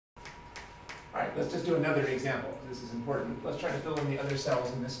All right, let's just do another example. This is important. Let's try to fill in the other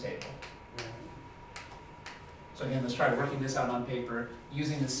cells in this table. So again, let's try working this out on paper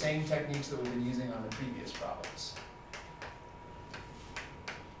using the same techniques that we've been using on the previous problems.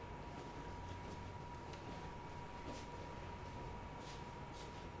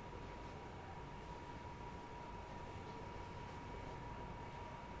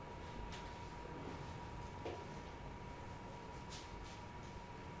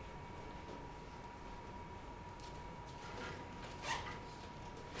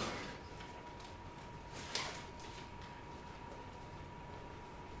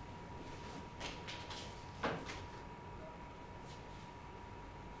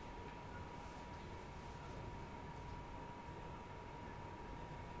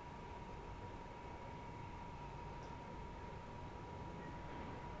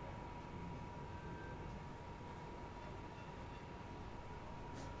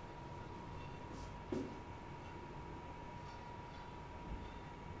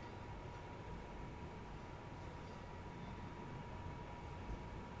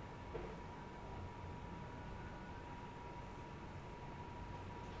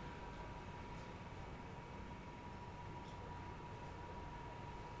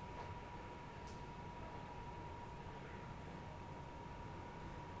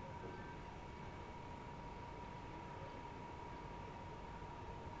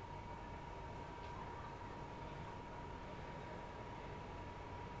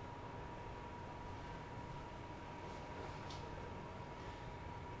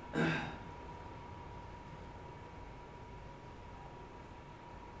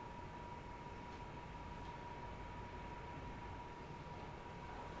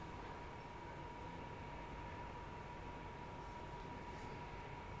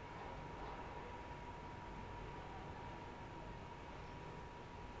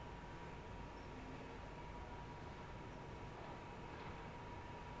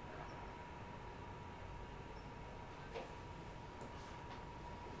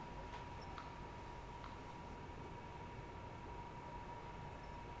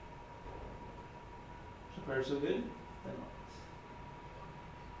 So far, so good?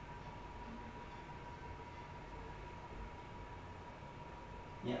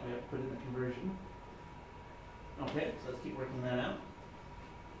 Yeah, we have to put in the conversion. Okay, so let's keep working that out.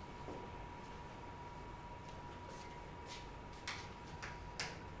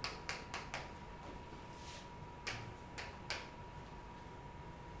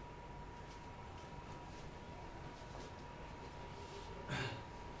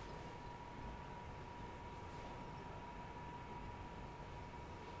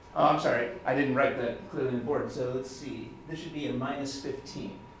 Oh, I'm sorry, I didn't write that clearly on the board, so let's see. This should be a minus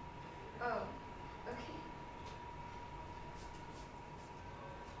 15. Oh, okay.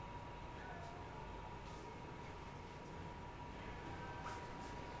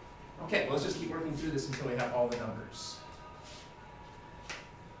 Okay, well, let's just keep working through this until we have all the numbers.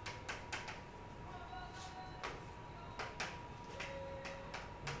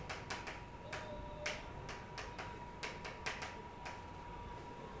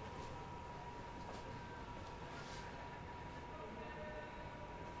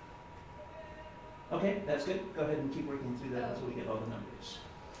 Okay, that's good. Go ahead and keep working through that until we get all the numbers.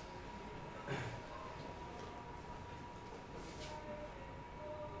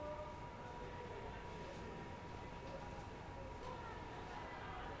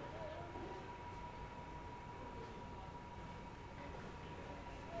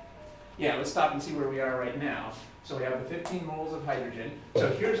 Yeah, let's stop and see where we are right now. So we have the 15 moles of hydrogen. So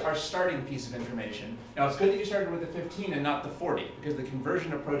here's our starting piece of information. Now it's good that you started with the 15 and not the 40, because the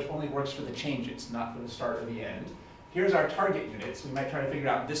conversion approach only works for the changes, not for the start or the end. Here's our target units. We might try to figure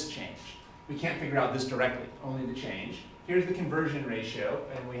out this change. We can't figure out this directly, only the change. Here's the conversion ratio,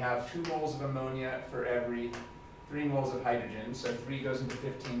 and we have 2 moles of ammonia for every 3 moles of hydrogen. So 3 goes into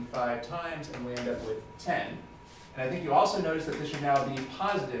 15 5 times, and we end up with 10. And I think you also notice that this should now be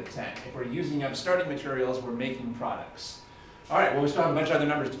positive 10. If we're using up starting materials, we're making products. All right, well, we still have a bunch of other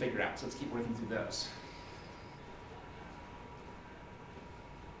numbers to figure out, so let's keep working through those.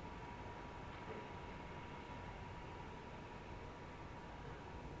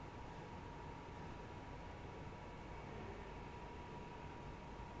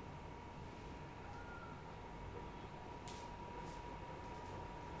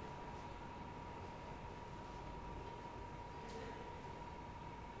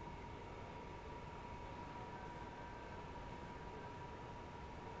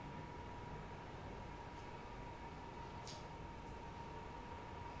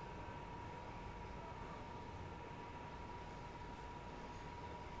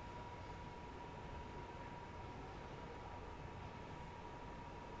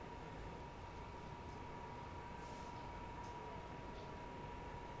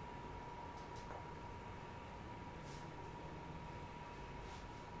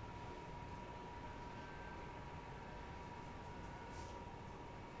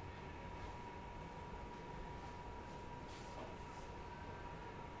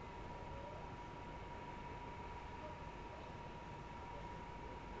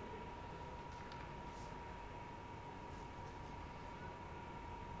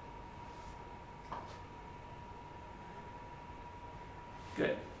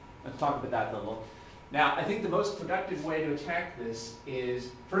 Good. Let's talk about that a little. Now, I think the most productive way to attack this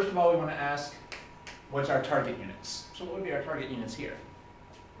is, first of all, we want to ask, what's our target units? So what would be our target units here?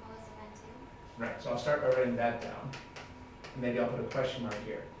 Moles of N2. Right, so I'll start by writing that down. And maybe I'll put a question mark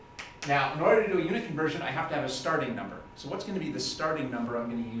here. Now, in order to do a unit conversion, I have to have a starting number. So what's going to be the starting number I'm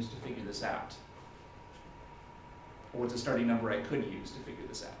going to use to figure this out? Or what's the starting number I could use to figure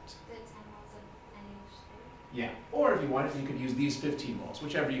this out? The 10 moles of NH3. Yeah, or if you wanted, you could use these 15 moles,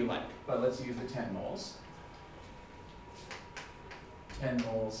 whichever you like. But let's use the 10 moles. 10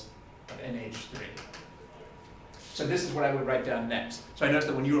 moles of NH3. So this is what I would write down next. So I noticed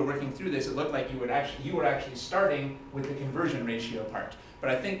that when you were working through this, it looked like you were actually starting with the conversion ratio part. But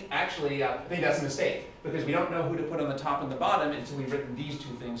I think actually, I think that's a mistake, because we don't know who to put on the top and the bottom until we've written these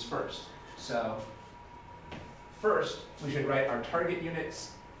two things first. So first, we should write our target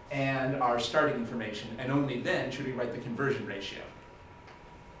units and our starting information, and only then should we write the conversion ratio.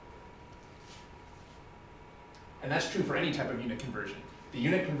 And that's true for any type of unit conversion. The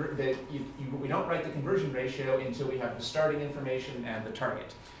unit we don't write the conversion ratio until we have the starting information and the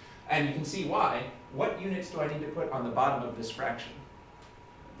target. And you can see why. What units do I need to put on the bottom of this fraction?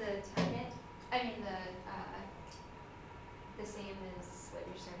 The target, I mean the same as what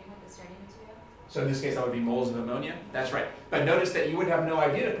you're starting with, the starting material. So in this case, that would be moles of ammonia. That's right. But notice that you would have no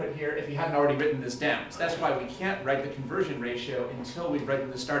idea to put here if you hadn't already written this down. So that's why we can't write the conversion ratio until we've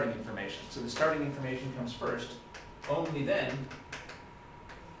written the starting information. So the starting information comes first. Only then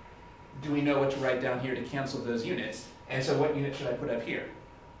do we know what to write down here to cancel those units. And so what unit should I put up here?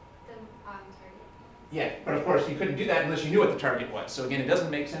 The target. Yeah, but of course you couldn't do that unless you knew what the target was. So again, it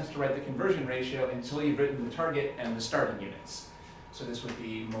doesn't make sense to write the conversion ratio until you've written the target and the starting units. So this would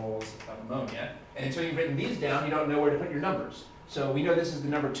be moles of ammonia. And until you've written these down, you don't know where to put your numbers. So we know this is the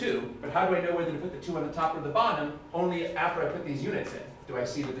number 2, but how do I know whether to put the 2 on the top or the bottom? Only after I put these units in do I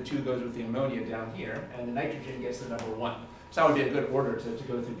see that the 2 goes with the ammonia down here, and the nitrogen gets the number 1. So that would be a good order to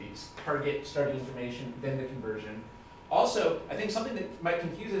go through these. Target, starting information, then the conversion. Also, I think something that might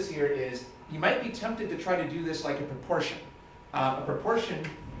confuse us here is you might be tempted to try to do this like a proportion. A proportion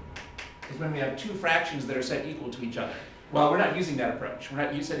is when we have 2 fractions that are set equal to each other. Well, we're not using that approach. We're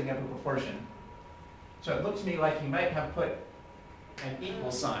not setting up a proportion. So it looks to me like you might have put an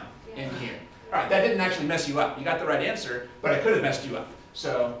equal sign in here. All right, that didn't actually mess you up. You got the right answer, but it could have messed you up.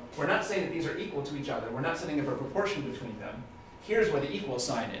 So we're not saying that these are equal to each other. We're not setting up a proportion between them. Here's where the equal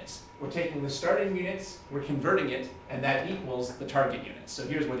sign is. We're taking the starting units, we're converting it, and that equals the target units. So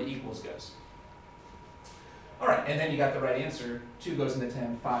here's where the equals goes. All right, and then you got the right answer. 2 goes into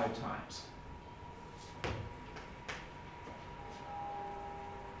 10 5 times.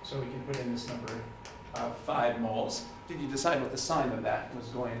 So we can put in this number of 5 moles. Did you decide what the sign of that was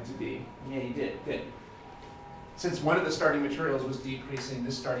going to be? Yeah, you did. Good. Since one of the starting materials was decreasing,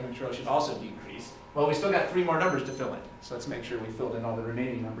 this starting material should also decrease. Well, we still got 3 more numbers to fill in. So let's make sure we filled in all the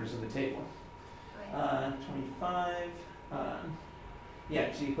remaining numbers in the table. 25.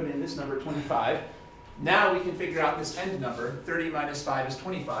 Yeah, so you put in this number, 25. Now we can figure out this end number. 30 minus 5 is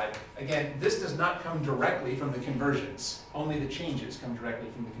 25. Again, this does not come directly from the conversions. Only the changes come directly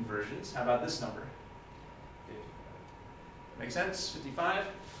from the conversions. How about this number? 55. Make sense? 55?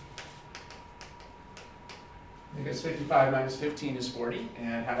 Because 55 minus 15 is 40.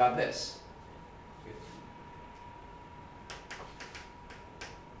 And how about this?